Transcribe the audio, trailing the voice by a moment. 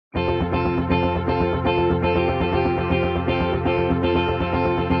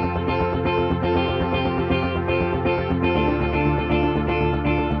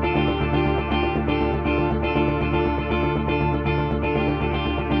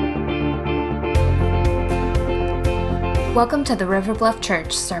Welcome to the River Bluff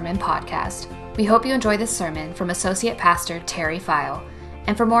Church Sermon Podcast. We hope you enjoy this sermon from Associate Pastor Terry File.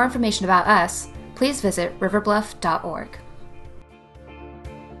 And for more information about us, please visit riverbluff.org.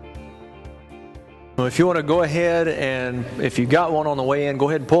 If you want to go ahead and if you got one on the way in, go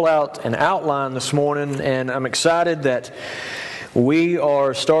ahead and pull out an outline this morning. And I'm excited that we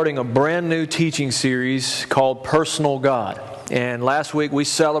are starting a brand new teaching series called Personal God. And last week we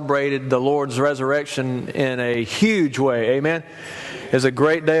celebrated the Lord's resurrection in a huge way. Amen. It was a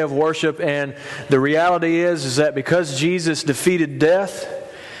great day of worship. And the reality is that because Jesus defeated death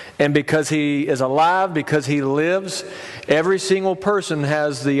and because He is alive, because He lives, every single person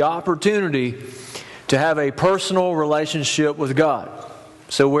has the opportunity to have a personal relationship with God.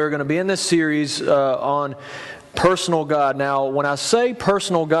 So we're going to be in this series on personal God. Now, when I say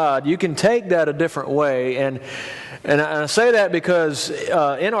personal God, you can take that a different way. And I say that because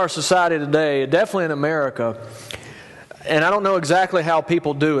in our society today, definitely in America, and I don't know exactly how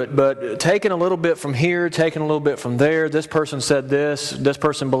people do it, but taking a little bit from here, taking a little bit from there, this person said this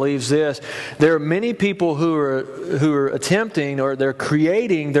person believes this. There are many people who are attempting, or they're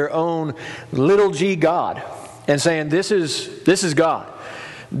creating their own little g God and saying, this is God.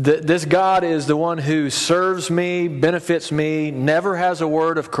 This God is the one who serves me, benefits me, never has a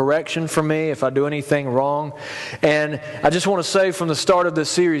word of correction for me if I do anything wrong. And I just want to say from the start of this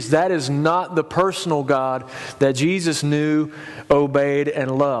series, that is not the personal God that Jesus knew, obeyed,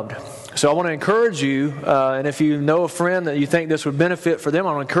 and loved. So I want to encourage you, and if you know a friend that you think this would benefit for them,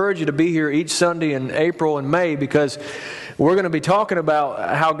 I want to encourage you to be here each Sunday in April and May, because we're going to be talking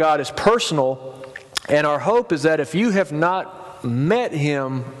about how God is personal. And our hope is that if you have not met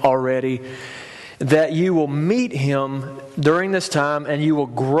Him already, that you will meet Him during this time and you will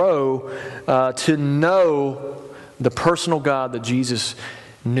grow to know the personal God that Jesus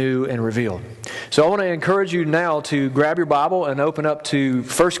knew and revealed. So I want to encourage you now to grab your Bible and open up to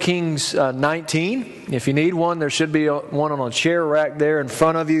 1 Kings 19. If you need one, there should be one on a chair rack there in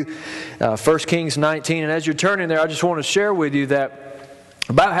front of you. 1 Kings 19. And as you're turning there, I just want to share with you that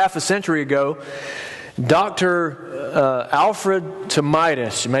about half a century ago, Dr. Alfred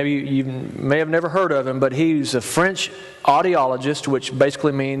Tomitis, maybe you may have never heard of him, but he's a French audiologist, which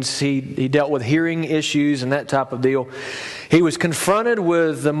basically means he dealt with hearing issues and that type of deal. He was confronted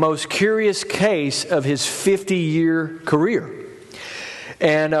with the most curious case of his 50-year career.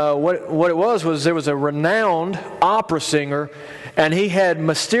 And what it was there was a renowned opera singer, and he had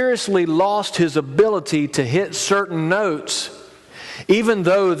mysteriously lost his ability to hit certain notes even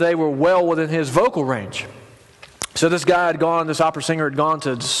though they were well within his vocal range. So this opera singer had gone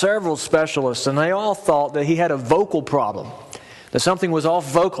to several specialists, and they all thought that he had a vocal problem, that something was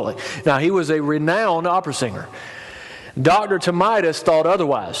off vocally. Now, he was a renowned opera singer. Dr. Tomitis thought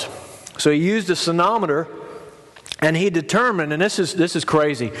otherwise. So he used a sonometer, and he determined, and this is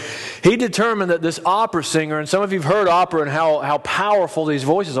crazy, he determined that this opera singer, and some of you have heard opera and how powerful these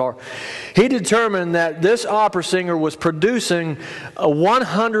voices are, he determined that this opera singer was producing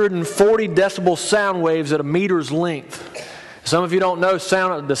 140 decibel sound waves at a meter's length. Some of you don't know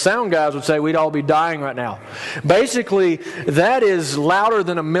the sound guys would say we'd all be dying right now. Basically, that is louder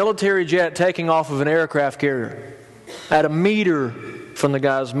than a military jet taking off of an aircraft carrier at a meter from the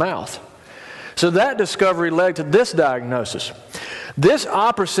guy's mouth. So that discovery led to this diagnosis. This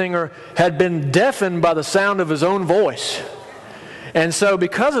opera singer had been deafened by the sound of his own voice. And so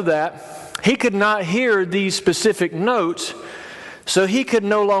because of that, he could not hear these specific notes, so he could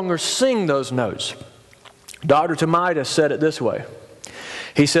no longer sing those notes. Dr. Tomitis said it this way.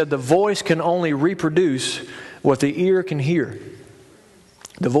 He said, the voice can only reproduce what the ear can hear.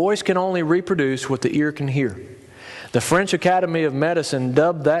 The voice can only reproduce what the ear can hear. The French Academy of Medicine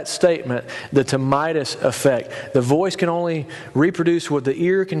dubbed that statement the Tomitis effect. The voice can only reproduce what the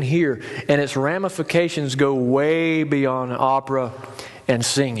ear can hear, and its ramifications go way beyond opera and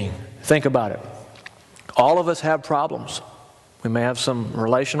singing. Think about it. All of us have problems. We may have some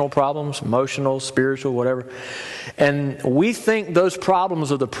relational problems, emotional, spiritual, whatever. And we think those problems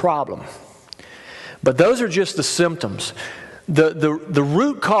are the problem. But those are just the symptoms. The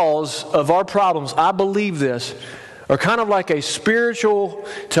root cause of our problems, I believe this, are kind of like a spiritual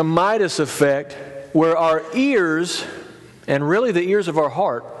Tomitis effect, where our ears, and really the ears of our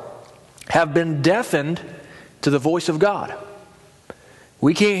heart, have been deafened to the voice of God.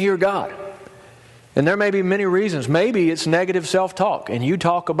 We can't hear God. And there may be many reasons. Maybe it's negative self-talk, and you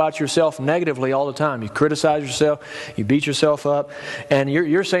talk about yourself negatively all the time. You criticize yourself, you beat yourself up, and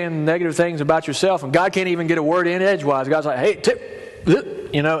you're saying negative things about yourself, and God can't even get a word in edgewise. God's like, hey,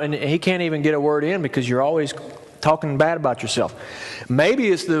 and He can't even get a word in because you're always talking bad about yourself. Maybe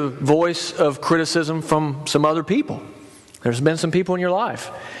it's the voice of criticism from some other people. There's been some people in your life.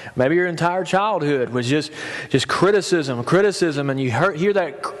 Maybe your entire childhood was just criticism, and you hear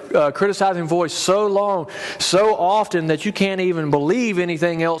that criticizing voice so long, so often that you can't even believe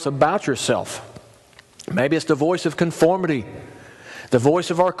anything else about yourself. Maybe it's the voice of conformity, the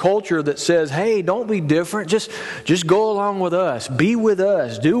voice of our culture that says, hey, don't be different, just go along with us, be with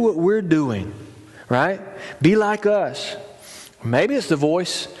us, do what we're doing, right? Be like us. Maybe it's the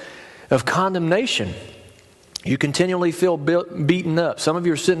voice of condemnation. You continually feel beaten up. Some of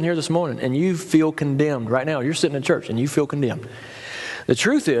you are sitting here this morning and you feel condemned right now. You're sitting in church and you feel condemned. The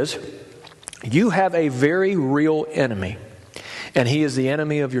truth is, you have a very real enemy, and he is the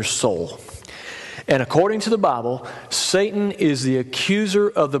enemy of your soul. And according to the Bible, Satan is the accuser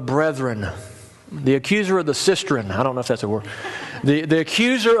of the brethren, the accuser of the sistren. I don't know if that's a word. The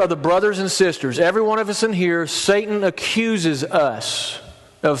accuser of the brothers and sisters. Every one of us in here, Satan accuses us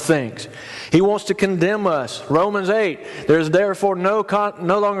of things. He wants to condemn us. Romans 8, there's therefore no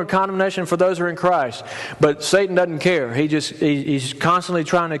longer condemnation for those who are in Christ. But Satan doesn't care. He's constantly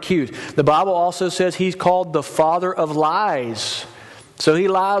trying to accuse. The Bible also says he's called the father of lies. So he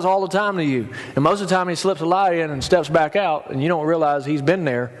lies all the time to you. And most of the time he slips a lie in and steps back out, and you don't realize he's been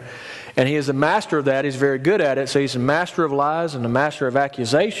there. And he is the master of that. He's very good at it. So he's the master of lies and the master of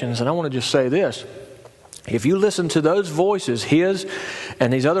accusations. And I want to just say this. If you listen to those voices, his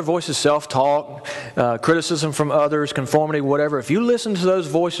and these other voices, self-talk, criticism from others, conformity, whatever, if you listen to those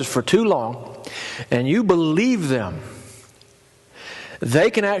voices for too long and you believe them,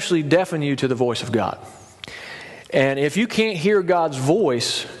 they can actually deafen you to the voice of God. And if you can't hear God's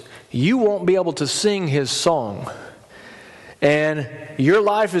voice, you won't be able to sing his song. And your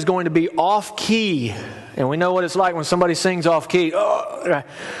life is going to be off key. And we know what it's like when somebody sings off key. Oh,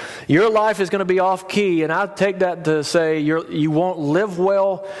 your life is going to be off key, and I take that to say you won't live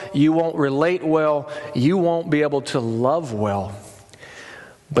well, you won't relate well, you won't be able to love well.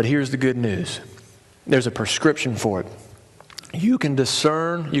 But here's the good news. There's a prescription for it. You can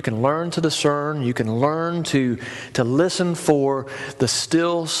discern, you can learn to discern, you can learn to listen for the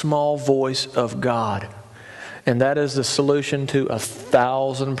still small voice of God. And that is the solution to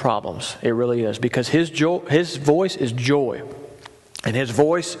 1,000 problems. It really is. Because his voice is joy. And his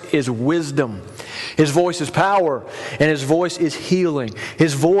voice is wisdom. His voice is power. And his voice is healing.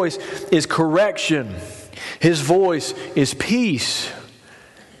 His voice is correction. His voice is peace.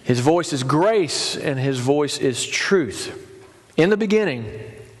 His voice is grace. And his voice is truth. In the beginning,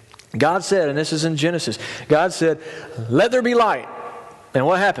 God said, and this is in Genesis, God said, let there be light. And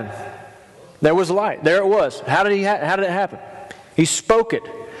what happened? There was light. There it was. How did it happen? He spoke it.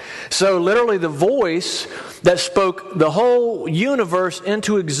 So literally the voice that spoke the whole universe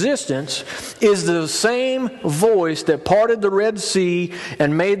into existence is the same voice that parted the Red Sea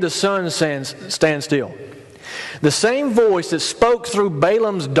and made the sun stand still. The same voice that spoke through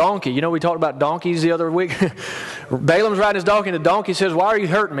Balaam's donkey. You know, we talked about donkeys the other week. Balaam's riding his donkey, and the donkey says, why are you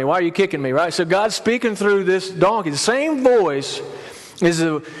hurting me? Why are you kicking me? Right? So God's speaking through this donkey. The same voice is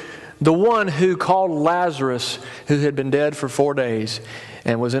the one who called Lazarus, who had been dead for 4 days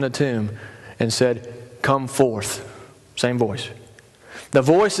and was in a tomb, and said, come forth. Same voice. The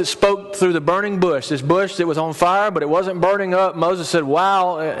voice that spoke through the burning bush, this bush that was on fire, but it wasn't burning up. Moses said,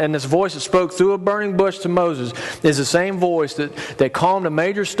 wow. And this voice that spoke through a burning bush to Moses is the same voice that calmed a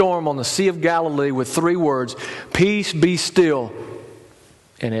major storm on the Sea of Galilee with 3 words, peace, be still.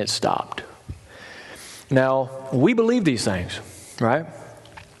 And it stopped. Now, we believe these things, right?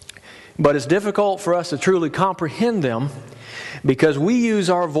 But it's difficult for us to truly comprehend them because we use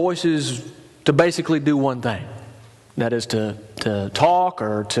our voices to basically do one thing. That is to talk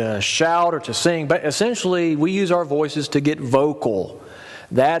or to shout or to sing. But essentially, we use our voices to get vocal.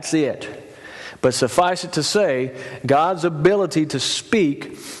 That's it. But suffice it to say, God's ability to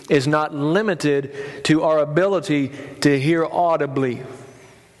speak is not limited to our ability to hear audibly.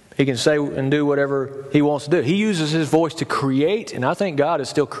 He can say and do whatever he wants to do. He uses his voice to create, and I think God is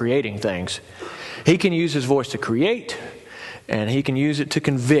still creating things. He can use his voice to create, and he can use it to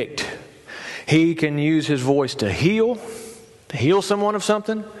convict. He can use his voice to heal someone of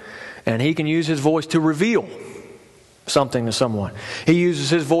something, and he can use his voice to reveal something to someone. He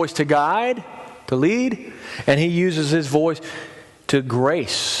uses his voice to guide, to lead, and he uses his voice to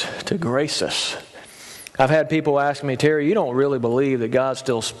grace us. I've had people ask me, Terry, you don't really believe that God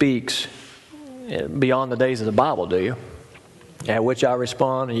still speaks beyond the days of the Bible, do you? At which I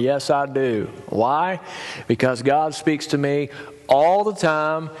respond, yes, I do. Why? Because God speaks to me all the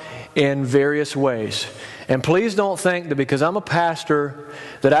time in various ways. And please don't think that because I'm a pastor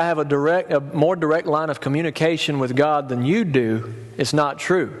that I have a more direct line of communication with God than you do. It's not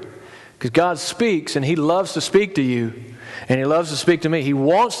true. Because God speaks and he loves to speak to you. And He loves to speak to me. He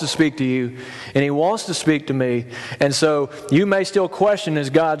wants to speak to you, and He wants to speak to me. And so you may still question, does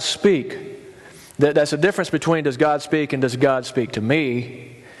God speak? That's the difference between does God speak and does God speak to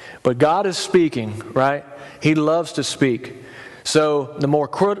me. But God is speaking, right? He loves to speak. So the more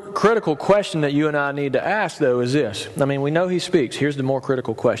critical question that you and I need to ask, though, is this. I mean, we know He speaks. Here's the more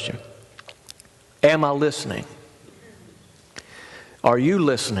critical question. Am I listening? Are you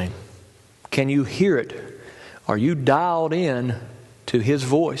listening? Can you hear it? Are you dialed in to His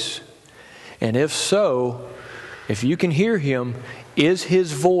voice? And if so, if you can hear Him, is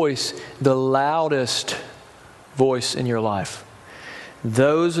His voice the loudest voice in your life?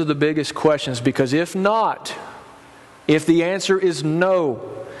 Those are the biggest questions, because if not, if the answer is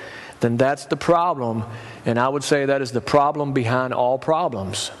no, then that's the problem. And I would say that is the problem behind all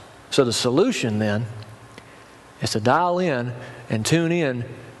problems. So the solution then is to dial in and tune in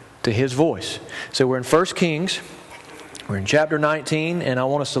to His voice. So we're in 1 Kings. We're in chapter 19, and I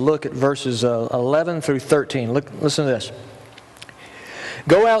want us to look at verses 11 through 13. Listen to this.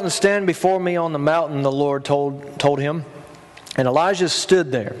 Go out and stand before me on the mountain, the Lord told him. And Elijah stood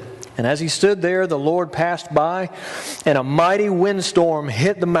there. And as he stood there, the Lord passed by, and a mighty windstorm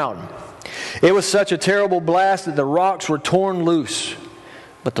hit the mountain. It was such a terrible blast that the rocks were torn loose.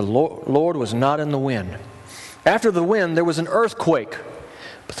 But the Lord was not in the wind. After the wind, there was an earthquake.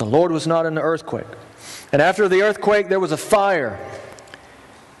 But the Lord was not in the earthquake. And after the earthquake, there was a fire.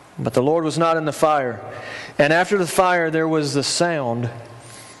 But the Lord was not in the fire. And after the fire, there was the sound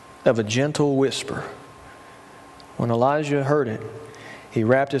of a gentle whisper. When Elijah heard it, he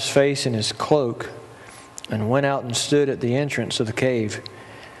wrapped his face in his cloak and went out and stood at the entrance of the cave.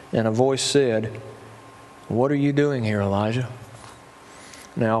 And a voice said, "What are you doing here, Elijah?"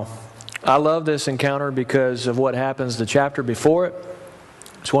 Now, I love this encounter because of what happens the chapter before it.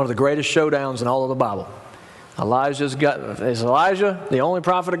 It's one of the greatest showdowns in all of the Bible. Is Elijah the only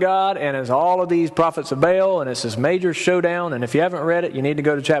prophet of God, and is all of these prophets of Baal, and it's this major showdown. And if you haven't read it, you need to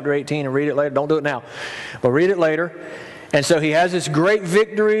go to chapter 18 and read it later. Don't do it now, but read it later. And so he has this great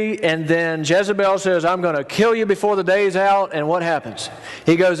victory, and then Jezebel says, "I'm going to kill you before the day's out." And what happens?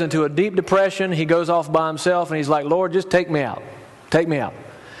 He goes into a deep depression. He goes off by himself, and he's like, "Lord, just take me out. Take me out."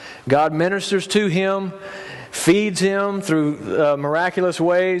 God ministers to him, feeds him through miraculous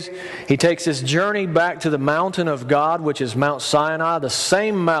ways. He takes this journey back to the mountain of God, which is Mount Sinai, the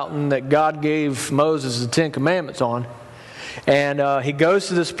same mountain that God gave Moses the 10 Commandments on. And he goes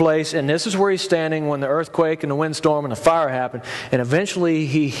to this place, and this is where he's standing when the earthquake and the windstorm and the fire happen. And eventually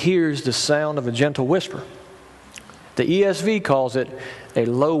he hears the sound of a gentle whisper. The ESV calls it a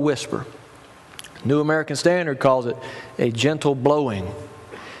low whisper. New American Standard calls it a gentle blowing.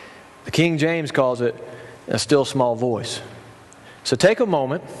 The King James calls it a still small voice. So take a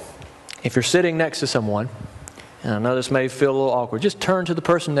moment, if you're sitting next to someone, and I know this may feel a little awkward, just turn to the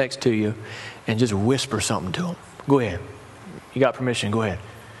person next to you and just whisper something to them. Go ahead. You got permission, go ahead.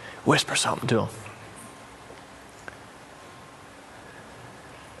 Whisper something to them.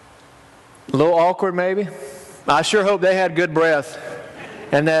 A little awkward maybe? I sure hope they had good breath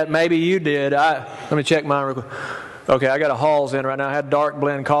and that maybe you did. Let me check mine real quick. Okay, I got a Halls in right now. I had dark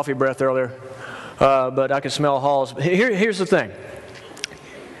blend coffee breath earlier, but I could smell Halls. Here's the thing.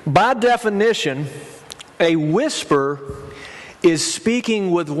 By definition, a whisper is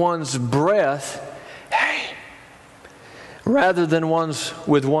speaking with one's breath, hey, rather than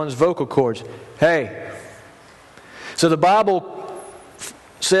with one's vocal cords, hey. So the Bible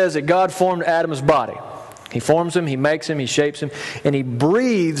says that God formed Adam's body. He forms him, He makes him, He shapes him, and He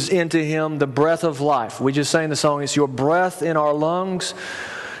breathes into him the breath of life. We just sang the song, it's your breath in our lungs.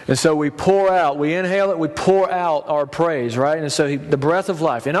 And so we pour out, we inhale it, we pour out our praise, right? And so the breath of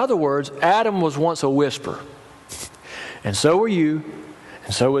life. In other words, Adam was once a whisper. And so were you,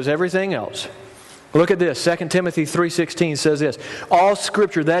 and so was everything else. Look at this. 2 Timothy 3:16 says this. All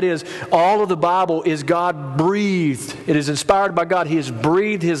Scripture, that is, all of the Bible is God-breathed. It is inspired by God. He has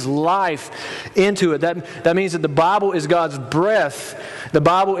breathed His life into it. That means that the Bible is God's breath. The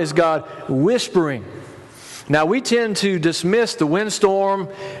Bible is God whispering. Now, we tend to dismiss the windstorm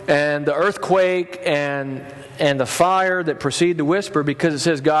and the earthquake and the fire that precede the whisper because it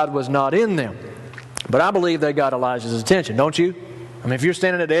says God was not in them. But I believe they got Elijah's attention, don't you? I mean, if you're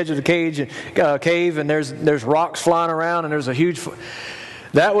standing at the edge of the cave and there's rocks flying around and there's a huge...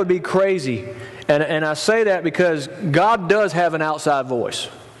 that would be crazy. And I say that because God does have an outside voice.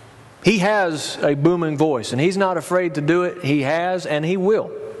 He has a booming voice, and He's not afraid to do it. He has, and He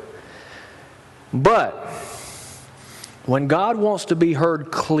will. But when God wants to be heard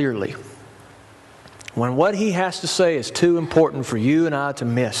clearly, when what He has to say is too important for you and I to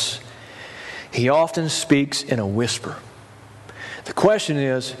miss, He often speaks in a whisper. The question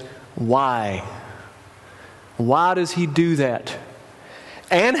is, why? Why does he do that?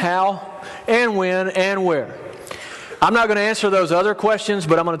 And how, and when, and where? I'm not going to answer those other questions,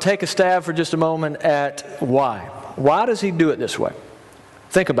 but I'm going to take a stab for just a moment at why. Why does he do it this way?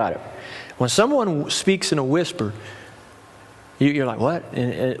 Think about it. When someone speaks in a whisper, you're like, what?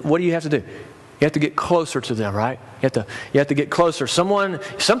 And what do you have to do? You have to get closer to them, right? You have to get closer.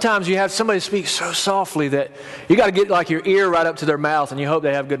 Sometimes you have somebody speak so softly that you got to get like your ear right up to their mouth, and you hope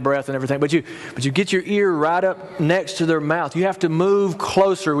they have good breath and everything. But you get your ear right up next to their mouth. You have to move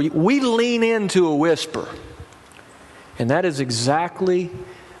closer. We lean into a whisper. And that is exactly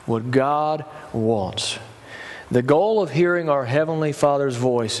what God wants. The goal of hearing our Heavenly Father's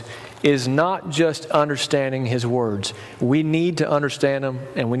voice is not just understanding His words. We need to understand them,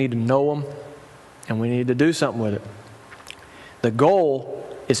 and we need to know them, and we need to do something with it. The goal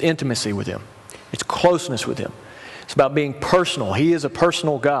is intimacy with Him. It's closeness with Him. It's about being personal. He is a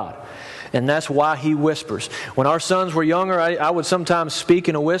personal God. And that's why He whispers. When our sons were younger, I would sometimes speak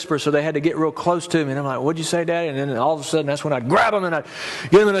in a whisper, so they had to get real close to me. And I'm like, what'd you say, Daddy? And then all of a sudden, that's when I'd grab them and I'd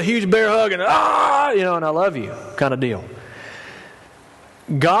give them a huge bear hug and, and I love you kind of deal.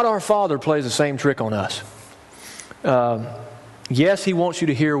 God our Father plays the same trick on us. Yes, He wants you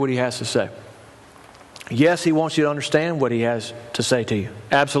to hear what He has to say. Yes, He wants you to understand what He has to say to you.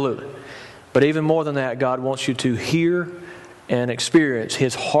 Absolutely. But even more than that, God wants you to hear and experience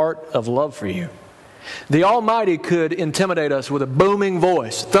His heart of love for you. The Almighty could intimidate us with a booming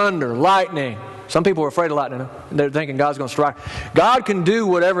voice, thunder, lightning. Some people are afraid of lightning. They're thinking God's going to strike. God can do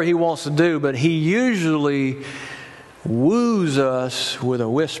whatever He wants to do, but He usually woos us with a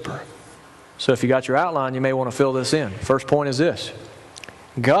whisper. So if you got your outline, you may want to fill this in. First point is this.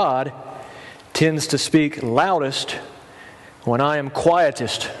 God tends to speak loudest when I am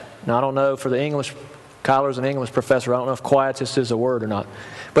quietest. Now, I don't know for the English, Kyler's an English professor. I don't know if quietest is a word or not,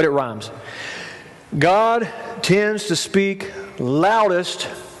 but it rhymes. God tends to speak loudest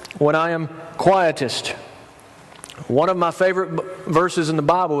when I am quietest. One of my favorite verses in the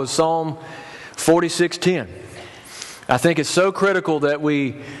Bible is Psalm 46:10. I think it's so critical that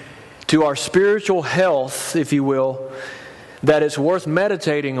to our spiritual health, if you will, that it's worth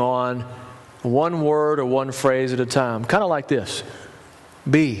meditating on one word or one phrase at a time. Kind of like this.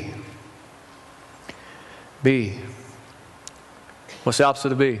 Be. Be. What's the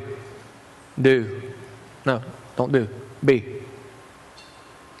opposite of be? Do. No, don't do. Be.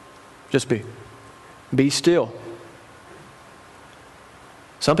 Just be. Be still.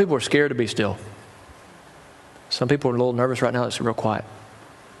 Some people are scared to be still. Some people are a little nervous right now. It's real quiet.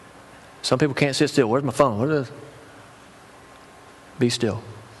 Some people can't sit still. Where's my phone? What is it? Be still.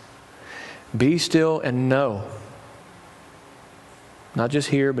 Be still and know. Not just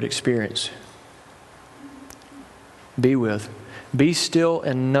hear, but experience. Be with. Be still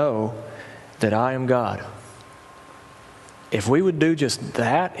and know that I am God. If we would do just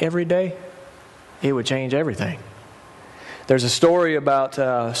that every day, it would change everything. There's a story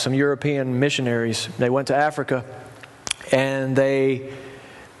about some European missionaries. They went to Africa and they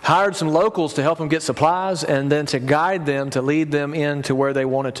hired some locals to help them get supplies and then to guide them, to lead them into where they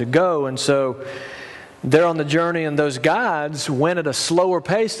wanted to go. And so they're on the journey, and those guides went at a slower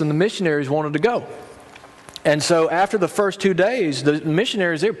pace than the missionaries wanted to go. And so after the first 2 days, the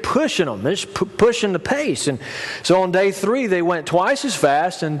missionaries, they're pushing them. They're just pushing the pace. And so on day 3, they went twice as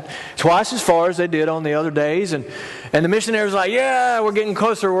fast and twice as far as they did on the other days. And the missionaries were like, yeah, we're getting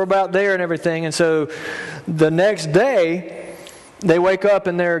closer. We're about there and everything. And so the next day, they wake up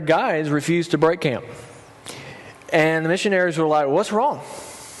and their guides refuse to break camp. And the missionaries were like, what's wrong?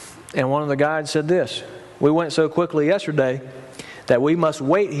 And one of the guides said this: we went so quickly yesterday that we must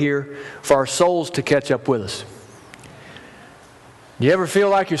wait here for our souls to catch up with us. Do you ever feel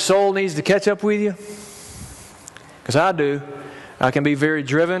like your soul needs to catch up with you? Because I do. I can be very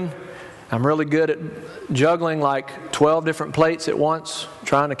driven. I'm really good at juggling like 12 different plates at once,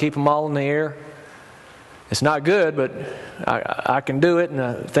 trying to keep them all in the air. It's not good, but I can do it, and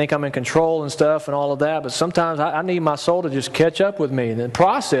I think I'm in control and stuff and all of that. But sometimes I need my soul to just catch up with me. And the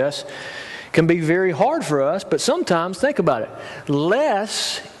process can be very hard for us, but sometimes, think about it,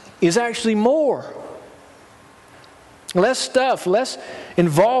 less is actually more. Less stuff, less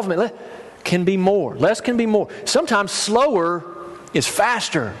involvement can be more. Less can be more. Sometimes slower is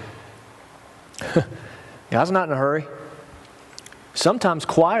faster. God's not in a hurry. Sometimes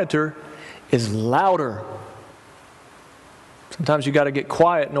quieter is louder. Sometimes you got to get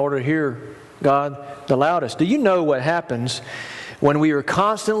quiet in order to hear God the loudest. Do you know what happens when we are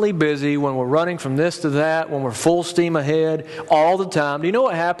constantly busy, when we're running from this to that, when we're full steam ahead all the time. Do you know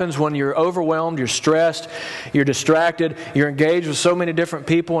what happens when you're overwhelmed, you're stressed, you're distracted, you're engaged with so many different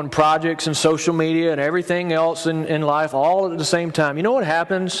people and projects and social media and everything else in life all at the same time? You know what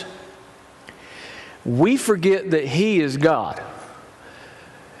happens? We forget that He is God.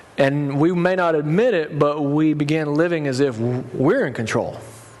 And we may not admit it, but we begin living as if we're in control.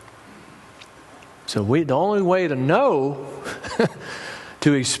 So the only way to know,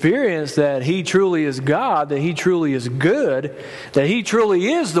 to experience that He truly is God, that He truly is good, that He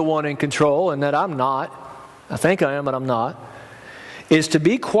truly is the one in control and that I'm not, I think I am, but I'm not, is to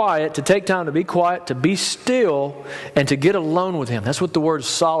be quiet, to take time to be quiet, to be still, and to get alone with Him. That's what the word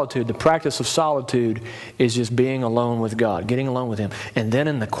solitude, the practice of solitude, is just being alone with God, getting alone with Him. And then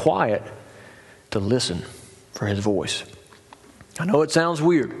in the quiet, to listen for His voice. I know it sounds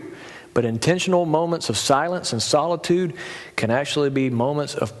weird, but intentional moments of silence and solitude can actually be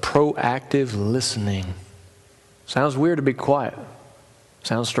moments of proactive listening. Sounds weird to be quiet.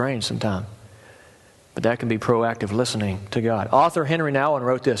 Sounds strange sometimes. But that can be proactive listening to God. Author Henry Nouwen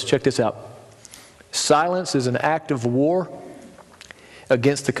wrote this. Check this out. Silence is an act of war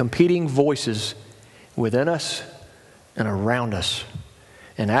against the competing voices within us and around us.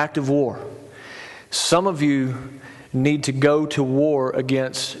 An act of war. Some of you need to go to war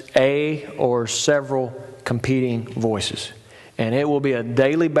against a or several competing voices. And it will be a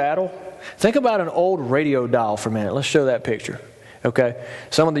daily battle. Think about an old radio dial for a minute. Let's show that picture. Okay?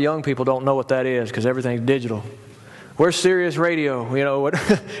 Some of the young people don't know what that is because everything's digital. We're Sirius Radio, you know,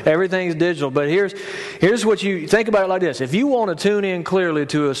 everything's digital. But here's what you think about it like this. If you want to tune in clearly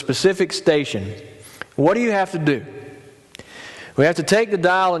to a specific station, what do you have to do? We have to take the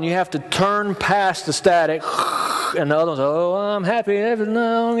dial and you have to turn past the static. And the other ones, oh, I'm happy every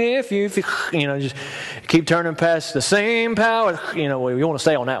long if you know, just keep turning past the same power. You know, you want to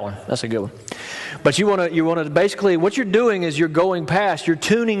stay on that one. That's a good one. But you want to basically, what you're doing is you're going past, you're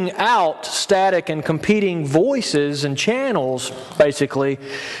tuning out static and competing voices and channels, basically,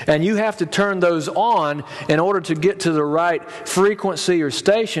 and you have to turn those on in order to get to the right frequency or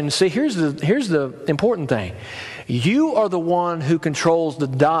station. See, here's the important thing. You are the one who controls the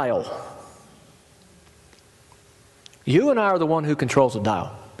dial. You and I are the one who controls the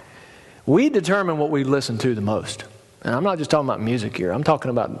dial. We determine what we listen to the most. And I'm not just talking about music here. I'm talking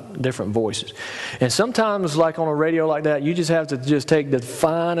about different voices. And sometimes, like on a radio like that, you just have to just take the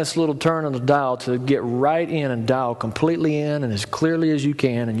finest little turn on the dial to get right in and dial completely in and as clearly as you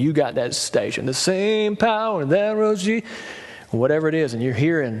can. And you got that station, the same power, that rose G, whatever it is, and you're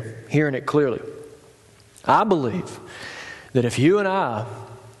hearing it clearly. I believe that if you and I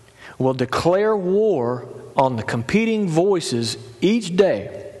will declare war on the competing voices each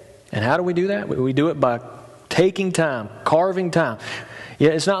day. And how do we do that? We do it by taking time, carving time. Yeah,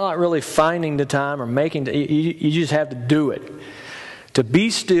 it's not like really finding the time or making you just have to do it. To be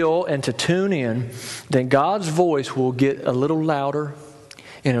still and to tune in, then God's voice will get a little louder,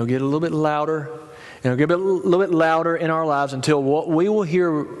 and it'll get a little bit louder, and it'll get a little bit louder in our lives until what we will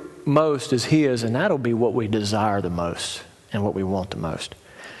hear most is His, and that'll be what we desire the most and what we want the most.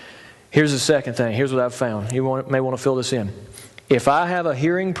 Here's the second thing. Here's what I've found. You may want to fill this in. If I have a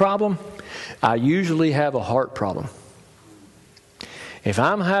hearing problem, I usually have a heart problem. If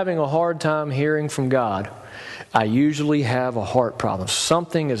I'm having a hard time hearing from God, I usually have a heart problem.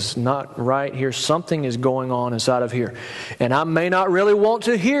 Something is not right here. Something is going on inside of here. And I may not really want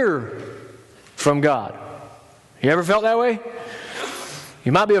to hear from God. You ever felt that way?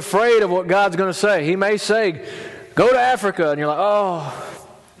 You might be afraid of what God's going to say. He may say, go to Africa, and you're like, oh.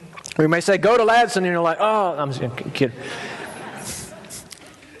 Or He may say, go to Ladson, and you're like, oh. I'm just kidding.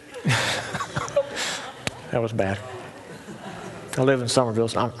 That was bad. I live in Somerville.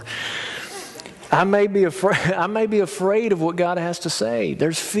 So I may be afraid of what God has to say.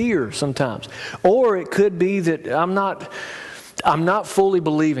 There's fear sometimes. Or it could be that I'm not fully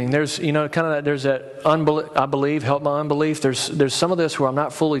believing. There's, there's that I believe, help my unbelief. There's some of this where I'm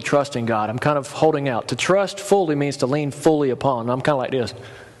not fully trusting God. I'm kind of holding out. To trust fully means to lean fully upon. I'm kind of like this.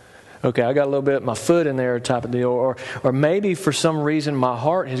 Okay, I got a little bit of my foot in there type of deal. Or maybe for some reason my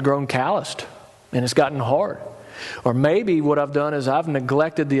heart has grown calloused and it's gotten hard. Or maybe what I've done is I've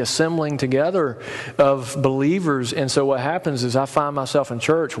neglected the assembling together of believers. And so what happens is I find myself in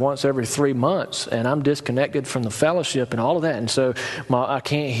church once every 3 months and I'm disconnected from the fellowship and all of that. And so I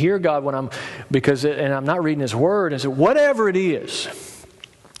can't hear God when and I'm not reading His Word. And so whatever it is,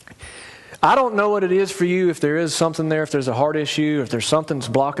 I don't know what it is for you, if there is something there, if there's a heart issue, if there's something that's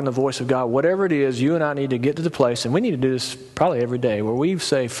blocking the voice of God, whatever it is, you and I need to get to the place, and we need to do this probably every day, where we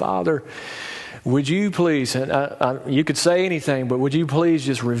say, Father, would you please, and you could say anything, but would you please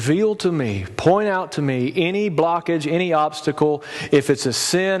just reveal to me, point out to me any blockage, any obstacle, if it's a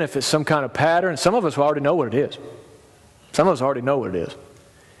sin, if it's some kind of pattern. Some of us already know what it is. Some of us already know what it is.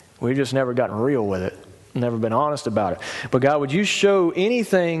 We've just never gotten real with it, never been honest about it. But God, would you show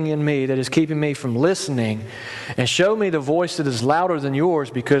anything in me that is keeping me from listening, and show me the voice that is louder than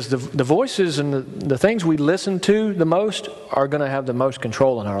yours, because the voices and the things we listen to the most are going to have the most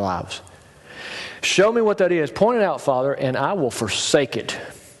control in our lives. Show me what that is. Point it out, Father, and I will forsake it.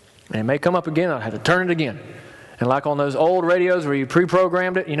 And it may come up again. I'll have to turn it again. And like on those old radios where you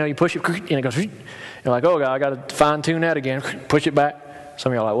pre-programmed it, you push it, and it goes, you're like, oh, God, I got to fine-tune that again. Push it back.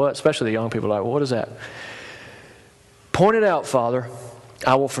 Some of you are like, what? Especially the young people are like, well, what is that? Point it out, Father.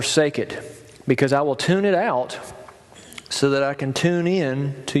 I will forsake it, because I will tune it out so that I can tune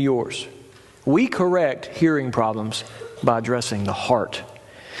in to yours. We correct hearing problems by addressing the heart.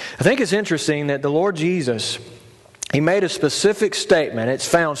 I think it's interesting that the Lord Jesus, He made a specific statement. It's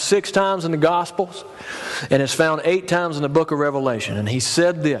found 6 times in the Gospels, and it's found 8 times in the book of Revelation. And He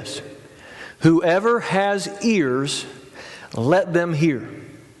said this: whoever has ears, let them hear.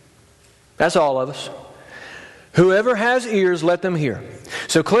 That's all of us. Whoever has ears, let them hear.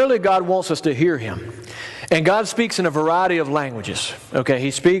 So clearly God wants us to hear Him. And God speaks in a variety of languages. Okay,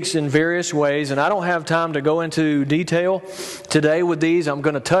 He speaks in various ways, and I don't have time to go into detail today with these. I'm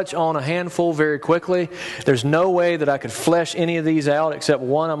going to touch on a handful very quickly. There's no way that I could flesh any of these out except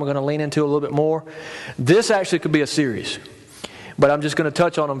one I'm going to lean into a little bit more. This actually could be a series, but I'm just going to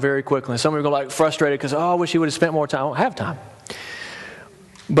touch on them very quickly. And some of you are going to get frustrated because, I wish He would have spent more time. I don't have time.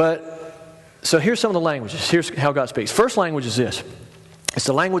 So here's some of the languages. Here's how God speaks. First language is this. It's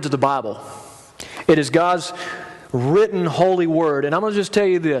the language of the Bible. It is God's written holy word. And I'm going to just tell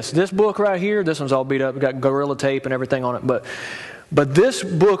you this. This book right here, this one's all beat up. Got Gorilla Tape and everything on it. But this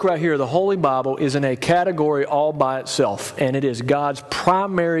book right here, the Holy Bible, is in a category all by itself. And it is God's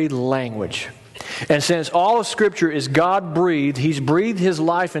primary language. And since all of Scripture is God-breathed, He's breathed His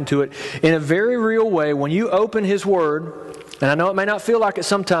life into it in a very real way. When you open His Word, and I know it may not feel like it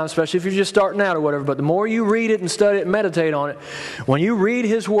sometimes, especially if you're just starting out or whatever, but the more you read it and study it and meditate on it, when you read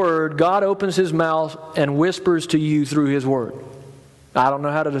His Word, God opens His mouth and whispers to you through His Word. I don't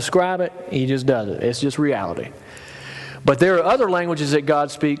know how to describe it. He just does it. It's just reality. But there are other languages that God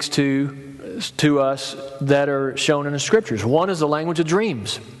speaks to us that are shown in the Scriptures. One is the language of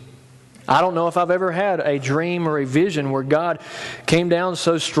dreams. I don't know if I've ever had a dream or a vision where God came down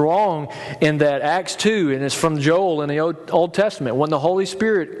so strong in that Acts 2, and it's from Joel in the Old Testament. When the Holy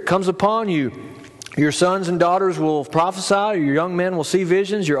Spirit comes upon you, your sons and daughters will prophesy, your young men will see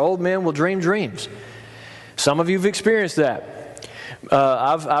visions, your old men will dream dreams. Some of you have experienced that.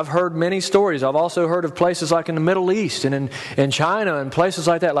 I've heard many stories. I've also heard of places like in the Middle East and in China and places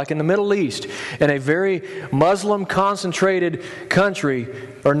like that, like in the Middle East, in a very Muslim-concentrated country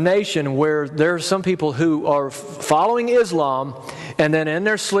or nation where there are some people who are following Islam, and then in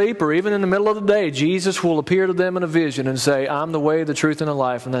their sleep or even in the middle of the day, Jesus will appear to them in a vision and say, I'm the way, the truth, and the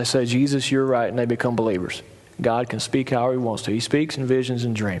life. And they say, Jesus, you're right, and they become believers. God can speak however He wants to. He speaks in visions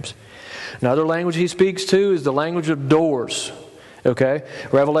and dreams. Another language He speaks to is the language of doors. Okay?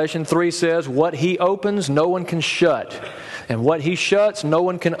 Revelation 3 says, what He opens, no one can shut. And what He shuts, no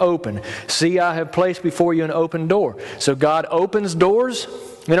one can open. See, I have placed before you an open door. So God opens doors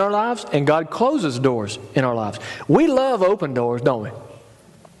in our lives, and God closes doors in our lives. We love open doors, don't we?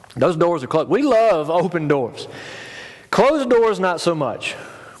 Those doors are closed. We love open doors. Closed doors, not so much.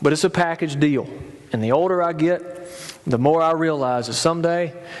 But it's a package deal. And the older I get, the more I realize that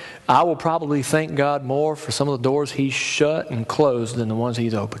someday I will probably thank God more for some of the doors He's shut and closed than the ones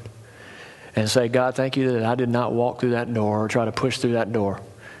He's opened. And say, God, thank you that I did not walk through that door or try to push through that door.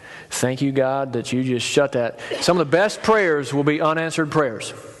 Thank you, God, that you just shut that. Some of the best prayers will be unanswered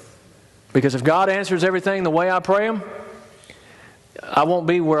prayers. Because if God answers everything the way I pray them, I won't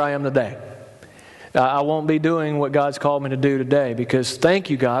be where I am today. I won't be doing what God's called me to do today, because thank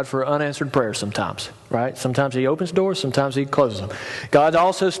you, God, for unanswered prayers sometimes, right? Sometimes He opens doors, sometimes He closes them. God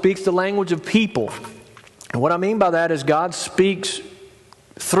also speaks the language of people. And what I mean by that is God speaks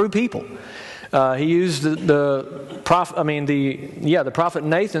through people. He used the prophet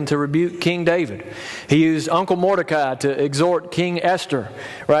Nathan to rebuke King David. He used Uncle Mordecai to exhort King Esther.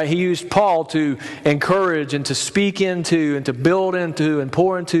 Right? He used Paul to encourage and to speak into and to build into and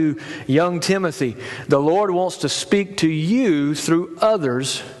pour into young Timothy. The Lord wants to speak to you through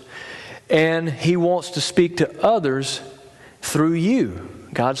others, and He wants to speak to others through you.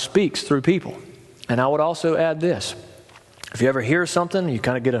 God speaks through people. And I would also add this. If you ever hear something, you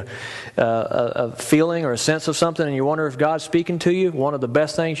kind of get a feeling or a sense of something, and you wonder if God's speaking to you, one of the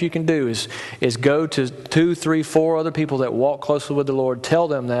best things you can do is go to 2, 3, 4 other people that walk closely with the Lord, tell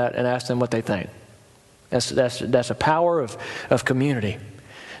them that, and ask them what they think. That's a power of community,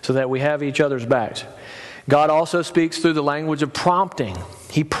 so that we have each other's backs. God also speaks through the language of prompting.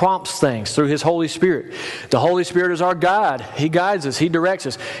 He prompts things through His Holy Spirit. The Holy Spirit is our guide. He guides us. He directs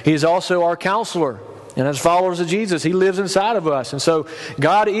us. He is also our counselor. And as followers of Jesus, He lives inside of us. And so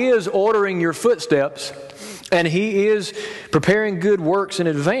God is ordering your footsteps, and He is preparing good works in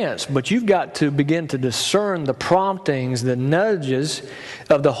advance. But you've got to begin to discern the promptings, the nudges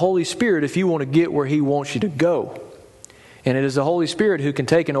of the Holy Spirit if you want to get where He wants you to go. And it is the Holy Spirit who can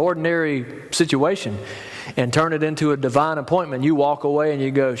take an ordinary situation and turn it into a divine appointment. You walk away and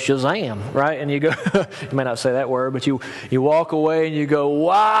you go, Shazam, right? And you go, you may not say that word, but you walk away and you go,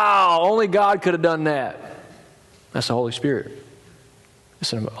 wow, only God could have done that. That's the Holy Spirit.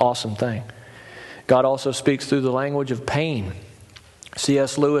 It's an awesome thing. God also speaks through the language of pain.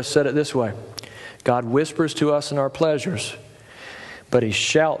 C.S. Lewis said it this way: God whispers to us in our pleasures, but He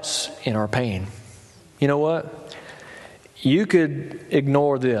shouts in our pain. You know what? You could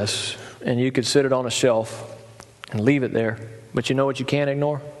ignore this, and you could sit it on a shelf and leave it there. But you know what you can't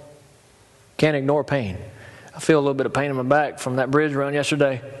ignore? Can't ignore pain. I feel a little bit of pain in my back from that bridge run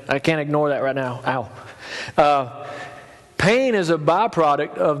yesterday. I can't ignore that right now. Ow. Pain is a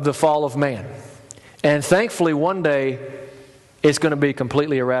byproduct of the fall of man. And thankfully, one day, it's going to be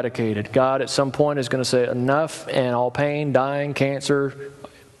completely eradicated. God, at some point, is going to say enough, and all pain, dying, cancer,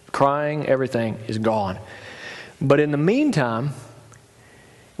 crying, everything is gone. But in the meantime,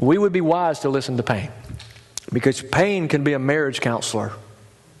 we would be wise to listen to pain, because pain can be a marriage counselor,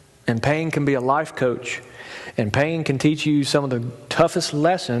 and pain can be a life coach, and pain can teach you some of the toughest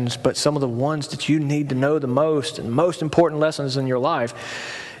lessons, but some of the ones that you need to know the most, and most important lessons in your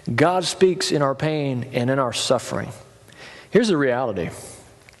life. God speaks in our pain and in our suffering. Here's the reality.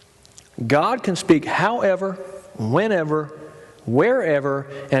 God can speak however, whenever, wherever,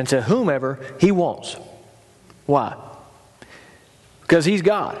 and to whomever He wants. Why? Because He's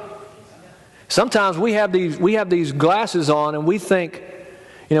God. Sometimes we have these glasses on, and we think,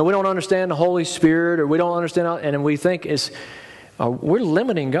 we don't understand the Holy Spirit, or we don't understand, and we think we're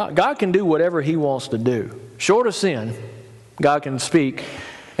limiting God. God can do whatever He wants to do. Short of sin, God can speak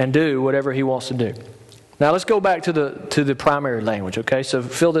and do whatever He wants to do. Now let's go back to the primary language, okay? So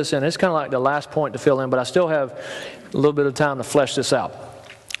fill this in. It's kind of like the last point to fill in, but I still have a little bit of time to flesh this out.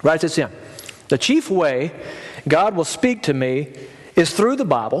 Write this in. The chief way God will speak to me is through the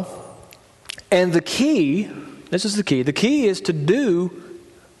Bible, and the key is to do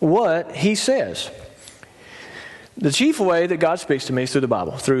what He says. The chief way that God speaks to me is through the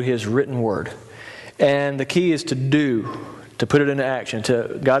Bible, through His written word. And the key is to put it into action.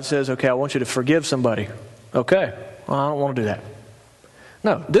 God says, okay, I want you to forgive somebody. Okay, well, I don't want to do that.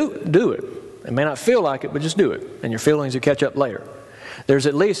 No, do it. It may not feel like it, but just do it. And your feelings will catch up later. There's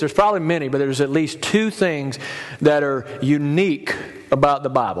probably many, but there's at least 2 things that are unique about the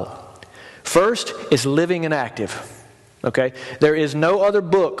Bible. First is living and active. Okay? There is no other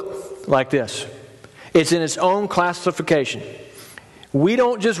book like this. It's in its own classification. We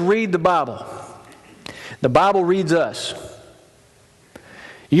don't just read the Bible. The Bible reads us.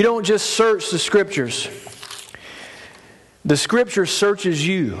 You don't just search the Scriptures. The Scripture searches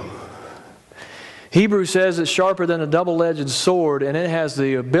you. Hebrews says it's sharper than a double-edged sword, and it has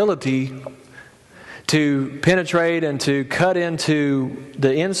the ability to penetrate and to cut into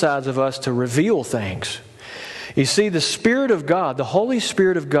the insides of us to reveal things. You see, the Spirit of God, the Holy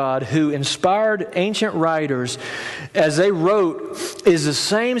Spirit of God, who inspired ancient writers as they wrote, is the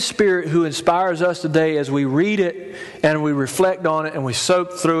same Spirit who inspires us today as we read it and we reflect on it and we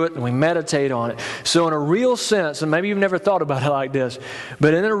soak through it and we meditate on it. So in a real sense, and maybe you've never thought about it like this,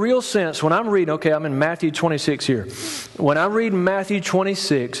 but in a real sense, when I'm reading, okay, I'm in Matthew 26 here. When I read Matthew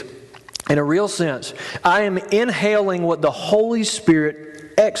 26, in a real sense, I am inhaling what the Holy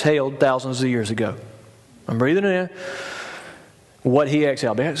Spirit exhaled thousands of years ago. I'm breathing in what He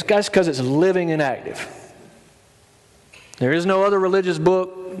exhaled. That's because it's living and active. There is no other religious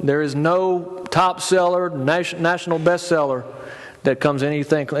book. There is no top seller, national bestseller that comes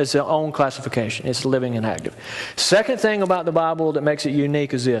anything. It's its own classification. It's living and active. Second thing about the Bible that makes it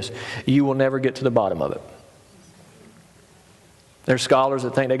unique is this: you will never get to the bottom of it. There's scholars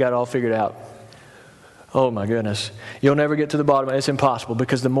that think they got it all figured out. Oh my goodness. You'll never get to the bottom of it. It's impossible,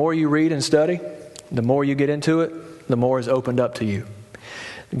 because the more you read and study, the more you get into it, the more is opened up to you.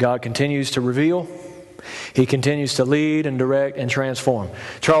 God continues to reveal, He continues to lead and direct and transform.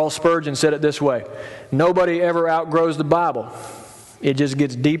 Charles Spurgeon said it this way: nobody ever outgrows the Bible. It just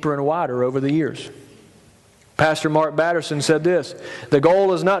gets deeper and wider over the years. Pastor Mark Batterson said this: the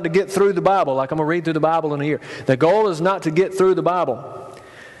goal is not to get through the Bible, like I'm going to read through the Bible in a year. The goal is not to get through the Bible.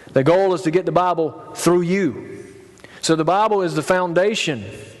 The goal is to get the Bible through you. So the Bible is the foundation.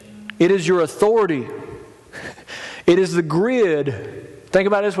 It is your authority. It is the grid. Think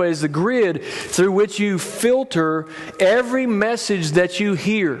about it this way: it's the grid through which you filter every message that you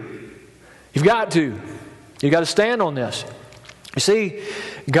hear. You've got to. You've got to stand on this. You see,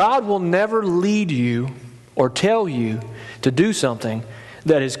 God will never lead you or tell you to do something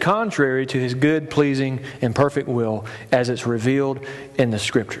that is contrary to His good, pleasing, and perfect will as it's revealed in the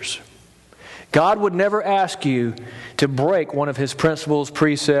Scriptures. God would never ask you to break one of His principles,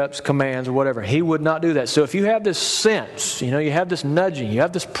 precepts, commands, or whatever. He would not do that. So if you have this sense, you have this nudging, you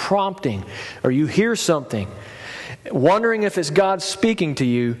have this prompting, or you hear something, wondering if it's God speaking to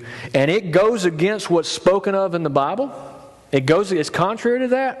you, and it goes against what's spoken of in the Bible, it's contrary to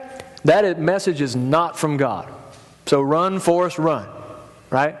that message is not from God. So run, Forrest, run.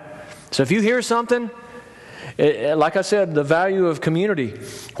 Right? So if you hear something, like I said, the value of community,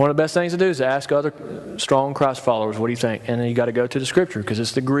 one of the best things to do is to ask other strong Christ followers, what do you think? And then you got to go to the Scripture, because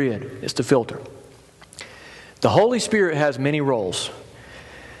it's the grid, it's the filter. The Holy Spirit has many roles.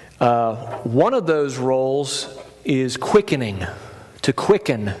 One of those roles is quickening, to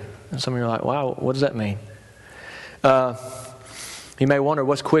quicken. And some of you are like, wow, what does that mean? You may wonder,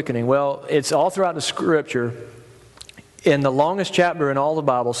 what's quickening? Well, it's all throughout the Scripture. In the longest chapter in all the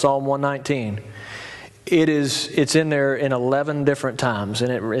Bible, Psalm 119, it's in there in 11 different times,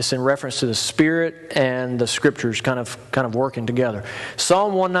 and it's in reference to the Spirit and the Scriptures kind of working together.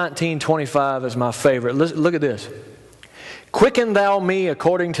 Psalm 119:25 is my favorite. Look at this. Quicken thou me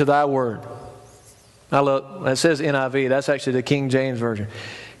according to thy word. It says NIV. That's actually the King James Version.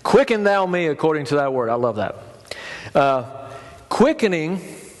 Quicken thou me according to thy word. I love that. Quickening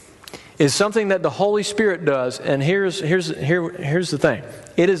is something that the Holy Spirit does, and here's the thing.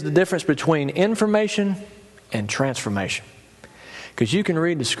 It is the difference between information and transformation. Because you can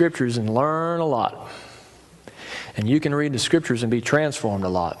read the Scriptures and learn a lot. And you can read the Scriptures and be transformed a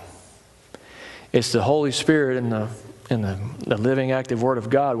lot. It's the Holy Spirit and the living, active Word of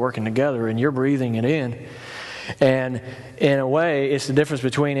God working together, and you're breathing it in. And in a way, it's the difference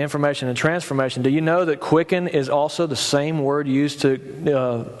between information and transformation. Do you know that quicken is also the same word used to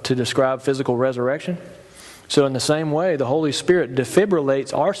describe physical resurrection? So in the same way, the Holy Spirit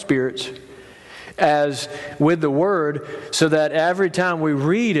defibrillates our spirits as with the Word, so that every time we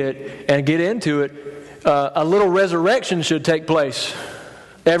read it and get into it, a little resurrection should take place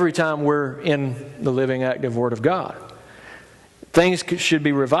every time we're in the living, active Word of God. Things should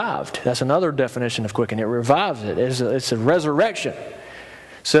be revived. That's another definition of quicken. It revives it. It's a resurrection.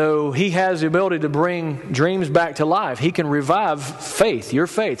 So He has the ability to bring dreams back to life. He can revive faith, your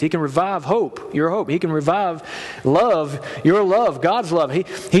faith. He can revive hope, your hope. He can revive love, your love, God's love.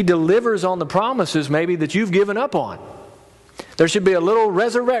 He delivers on the promises maybe that you've given up on. There should be a little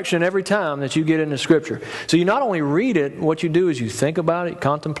resurrection every time that you get into Scripture. So you not only read it, what you do is you think about it, you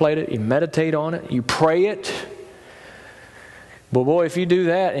contemplate it, you meditate on it, you pray it. But boy, if you do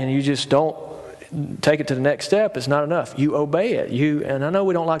that and you just don't take it to the next step, it's not enough. You obey it. And I know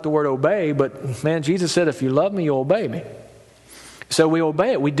we don't like the word obey, but man, Jesus said, if you love me, you'll obey me. So we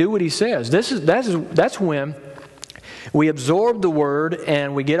obey it. We do what He says. That's when we absorb the Word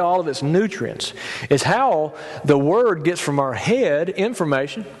and we get all of its nutrients. It's how the Word gets from our head,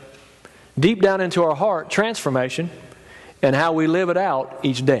 information, deep down into our heart, transformation, and how we live it out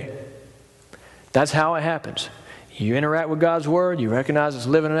each day. That's how it happens. You interact with God's Word, you recognize it's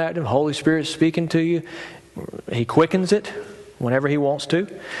living and active, Holy Spirit speaking to you. He quickens it whenever He wants to.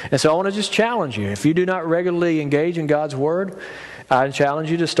 And so I want to just challenge you. If you do not regularly engage in God's Word, I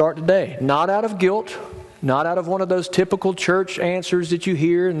challenge you to start today. Not out of guilt, not out of one of those typical church answers that you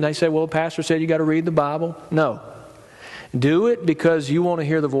hear and they say, well, the pastor said you got to read the Bible. No. Do it because you want to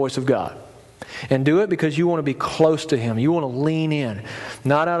hear the voice of God. And do it because you want to be close to Him. You want to lean in,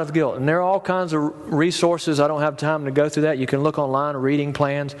 not out of guilt. And there are all kinds of resources. I don't have time to go through that. You can look online, reading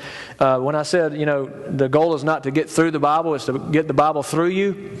plans. When I said, the goal is not to get through the Bible, it's to get the Bible through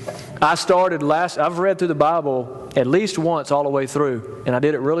you. I've read through the Bible at least once all the way through. And I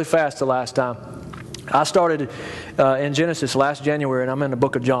did it really fast the last time. I started in Genesis last January, and I'm in the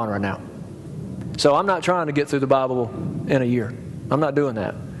book of John right now. So I'm not trying to get through the Bible in a year. I'm not doing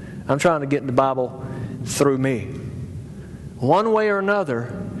that. I'm trying to get the Bible through me. One way or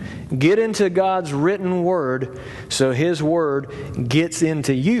another, get into God's written Word so His Word gets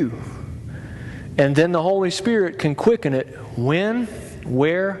into you. And then the Holy Spirit can quicken it when,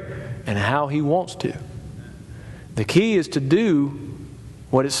 where, and how He wants to. The key is to do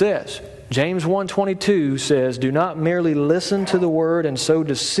what it says. James 1:22 says, "Do not merely listen to the word and so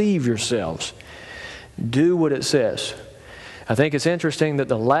deceive yourselves. Do what it says." I think it's interesting that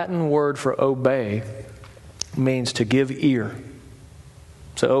the Latin word for obey means to give ear.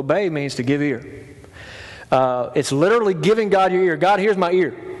 So obey means to give ear. It's literally giving God your ear. God, here's my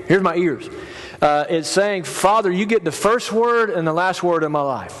ear. Here's my ears. It's saying, Father, you get the first word and the last word of my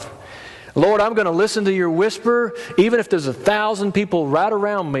life. Lord, I'm going to listen to your whisper, even if there's 1,000 people right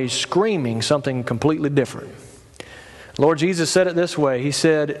around me screaming something completely different. Lord Jesus said it this way. He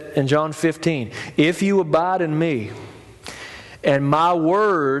said in John 15, "If you abide in me, and my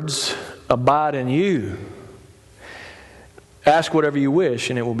words abide in you, ask whatever you wish,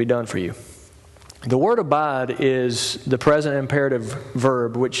 and it will be done for you." The word abide is the present imperative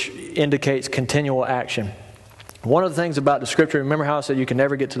verb, which indicates continual action. One of the things about the Scripture, remember how I said you can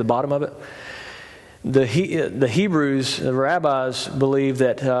never get to the bottom of it? The Hebrews, the rabbis, believe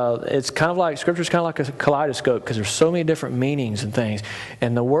that it's kind of like, Scripture's kind of like a kaleidoscope because there's so many different meanings and things.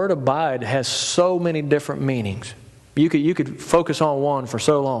 And the word abide has so many different meanings. You could focus on one for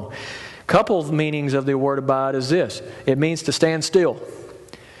so long. A couple of meanings of the word abide is this. It means to stand still.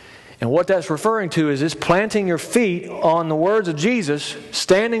 And what that's referring to is planting your feet on the words of Jesus,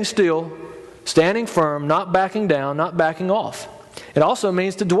 standing still, standing firm, not backing down, not backing off. It also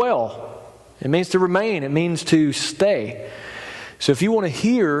means to dwell. It means to remain. It means to stay. So if you want to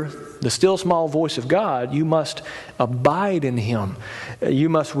hear the still small voice of God, you must abide in Him. You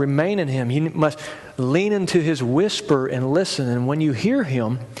must remain in Him. You must lean into His whisper and listen. And when you hear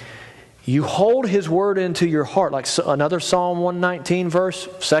Him, you hold His word into your heart. Like another Psalm 119 verse,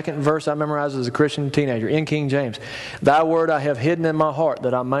 second verse I memorized as a Christian teenager in King James. "Thy word I have hidden in my heart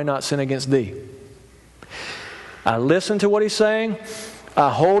that I may not sin against thee." I listen to what He's saying. I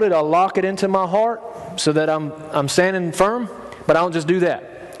hold it. I lock it into my heart so that I'm standing firm. But I don't just do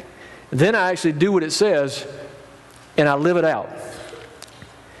that. Then I actually do what it says and I live it out.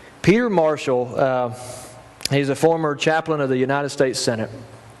 Peter Marshall, he's a former chaplain of the United States Senate.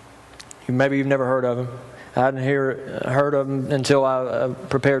 Maybe you've never heard of him. I hadn't heard of him until I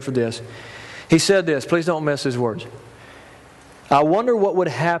prepared for this. He said this, please don't miss his words. "I wonder what would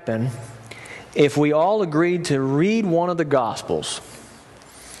happen if we all agreed to read one of the Gospels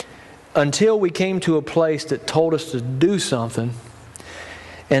until we came to a place that told us to do something,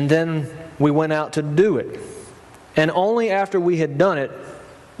 and then we went out to do it. And only after we had done it,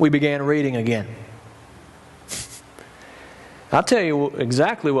 we began reading again." I'll tell you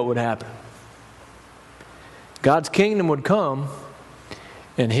exactly what would happen. God's kingdom would come,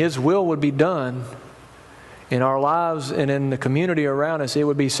 and His will would be done in our lives and in the community around us. It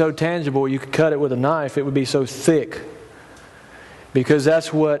would be so tangible you could cut it with a knife. It would be so thick. Because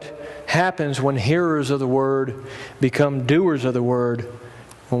that's what happens when hearers of the Word become doers of the Word.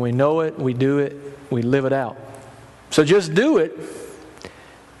 When we know it, we do it, we live it out. So just do it,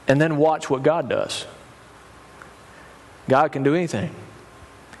 and then watch what God does. God can do anything.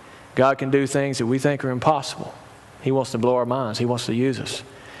 God can do things that we think are impossible. He wants to blow our minds. He wants to use us.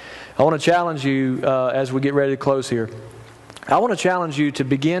 I want to challenge you as we get ready to close here. I want to challenge you to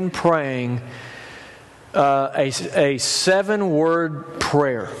begin praying a 7-word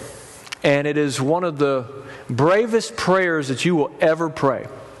prayer. And it is one of the bravest prayers that you will ever pray.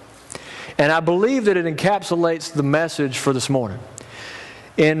 And I believe that it encapsulates the message for this morning.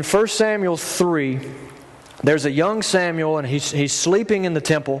 In 1 Samuel 3, there's a young Samuel, and he's sleeping in the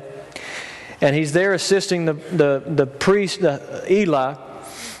temple, and he's there assisting the priest, Eli.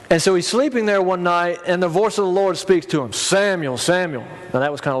 And so he's sleeping there one night, and the voice of the Lord speaks to him, "Samuel, Samuel." Now that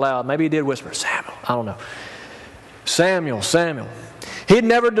was kind of loud. Maybe he did whisper, "Samuel." I don't know. "Samuel, Samuel." He'd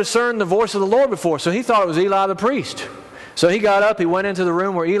never discerned the voice of the Lord before, so he thought it was Eli the priest. So he got up, he went into the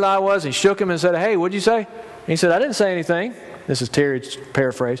room where Eli was, he shook him and said, "Hey, what'd you say?" He said, "I didn't say anything." This is Terry's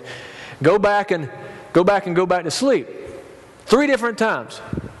paraphrase. Go back to sleep." 3 different times.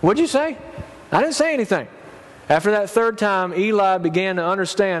 "What'd you say?" "I didn't say anything." After that 3rd time, Eli began to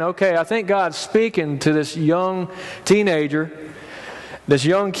understand, okay, I think God's speaking to this young teenager, this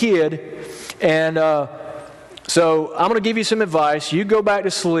young kid, and so I'm going to give you some advice. You go back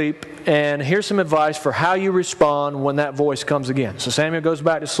to sleep, and here's some advice for how you respond when that voice comes again. So Samuel goes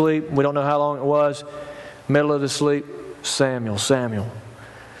back to sleep. We don't know how long it was. Middle of the sleep, "Samuel, Samuel."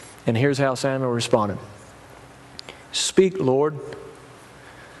 And here's how Samuel responded. "Speak, Lord,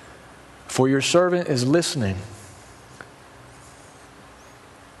 for your servant is listening."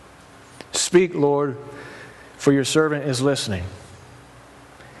 Speak, Lord, for your servant is listening.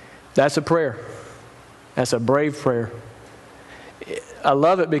 That's a prayer. That's a brave prayer. I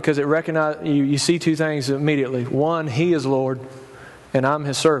love it because it recognizes, you see two things immediately. One, He is Lord, and I'm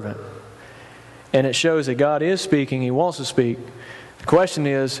His servant. And it shows that God is speaking. He wants to speak. The question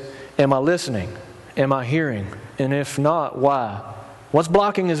is, am I listening? Am I hearing? And if not, why? What's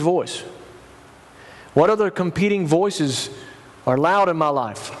blocking His voice? What other competing voices are loud in my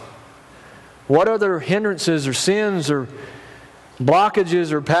life? What other hindrances or sins or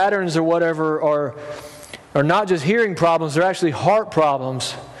blockages or patterns or whatever are not just hearing problems, they're actually heart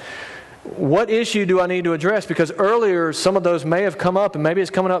problems? What issue do I need to address? Because earlier some of those may have come up, and maybe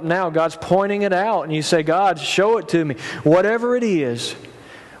it's coming up now. God's pointing it out, and you say, God, show it to me. Whatever it is,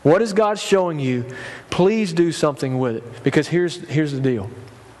 what is God showing you? Please do something with it. Because here's the deal.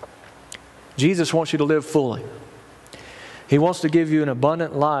 Jesus wants you to live fully. He wants to give you an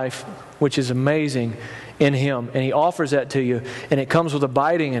abundant life, which is amazing in Him. And He offers that to you, and it comes with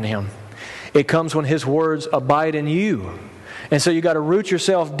abiding in Him. It comes when His words abide in you. And so you got to root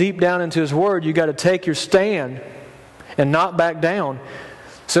yourself deep down into His Word. You got to take your stand and not back down,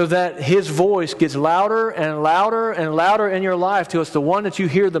 so that His voice gets louder and louder and louder in your life till it's the one that you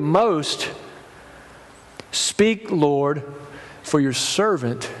hear the most. Speak, Lord, for your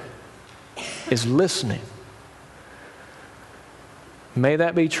servant is listening. May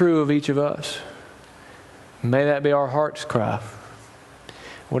that be true of each of us. May that be our heart's cry.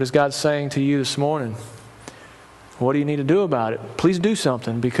 What is God saying to you this morning? What do you need to do about it? Please do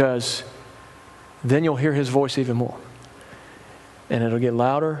something, because then you'll hear His voice even more. And it'll get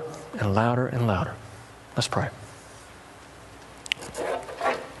louder and louder and louder. Let's pray.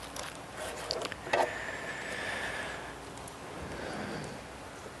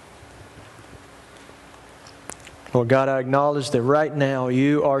 Lord God, I acknowledge that right now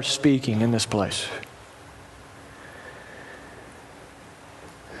You are speaking in this place.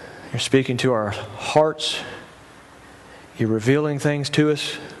 You're speaking to our hearts. You're revealing things to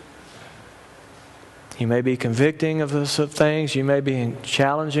us. You may be convicting of us of things. You may be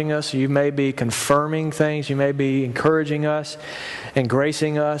challenging us. You may be confirming things. You may be encouraging us and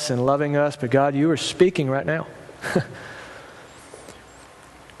gracing us and loving us. But God, You are speaking right now.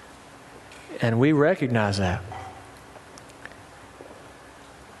 And we recognize that.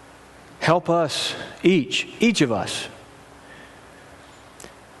 Help us, each of us,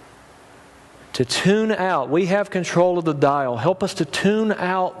 to tune out. We have control of the dial. Help us to tune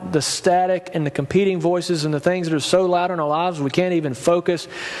out the static and the competing voices and the things that are so loud in our lives we can't even focus,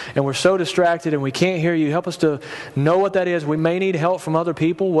 and we're so distracted and we can't hear You. Help us to know what that is. We may need help from other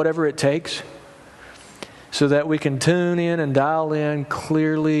people, whatever it takes, so that we can tune in and dial in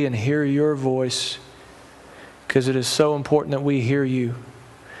clearly and hear Your voice, because it is so important that we hear You.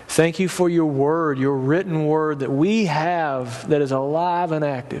 Thank You for Your Word, Your written Word that we have, that is alive and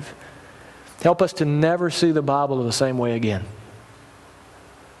active. Help us to never see the Bible the same way again.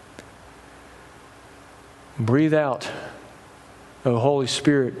 Breathe out, O Holy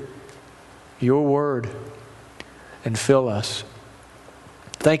Spirit, Your Word, and fill us.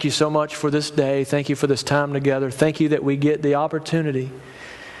 Thank You so much for this day. Thank You for this time together. Thank You that we get the opportunity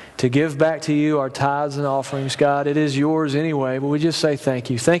to give back to You our tithes and offerings. God, it is Yours anyway, but we just say thank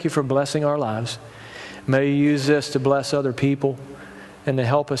You. Thank You for blessing our lives. May You use this to bless other people and to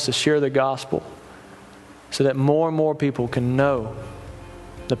help us to share the gospel, so that more and more people can know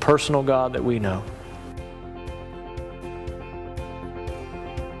the personal God that we know.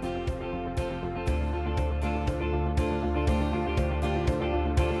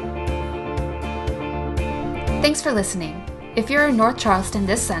 Thanks for listening. If you're in North Charleston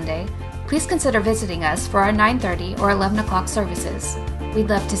this Sunday, please consider visiting us for our 9:30 or 11 o'clock services. We'd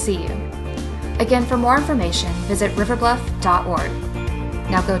love to see you. Again, for more information, visit riverbluff.org.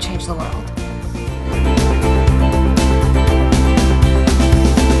 Now go change the world.